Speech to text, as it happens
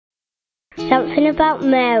Something about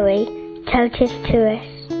Mary, Totus Tuus.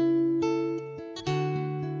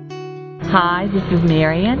 Hi, this is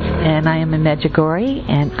Marian, and I am in Medjugorje,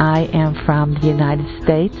 and I am from the United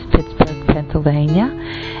States, Pittsburgh, Pennsylvania,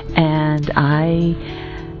 and I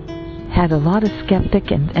had a lot of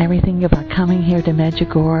skeptic and everything about coming here to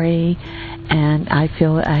Medjugorje, and I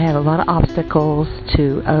feel I had a lot of obstacles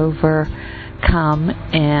to overcome,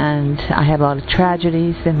 and I had a lot of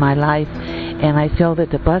tragedies in my life, and I feel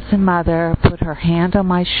that the Blessed Mother put her hand on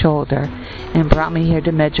my shoulder and brought me here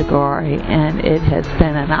to Medjugorje, and it has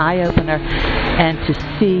been an eye-opener, and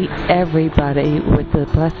to see everybody with the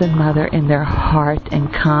Blessed Mother in their heart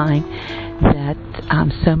and kind, that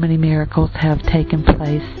so many miracles have taken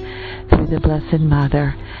place through the Blessed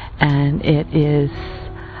Mother, and it is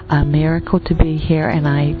a miracle to be here, and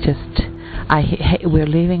we're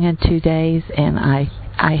leaving in 2 days, and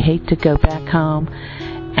I hate to go back home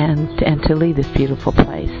and to leave this beautiful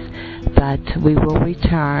place, but we will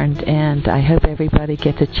return, and I hope everybody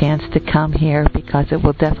gets a chance to come here, because it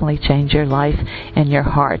will definitely change your life and your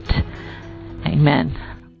heart. Amen.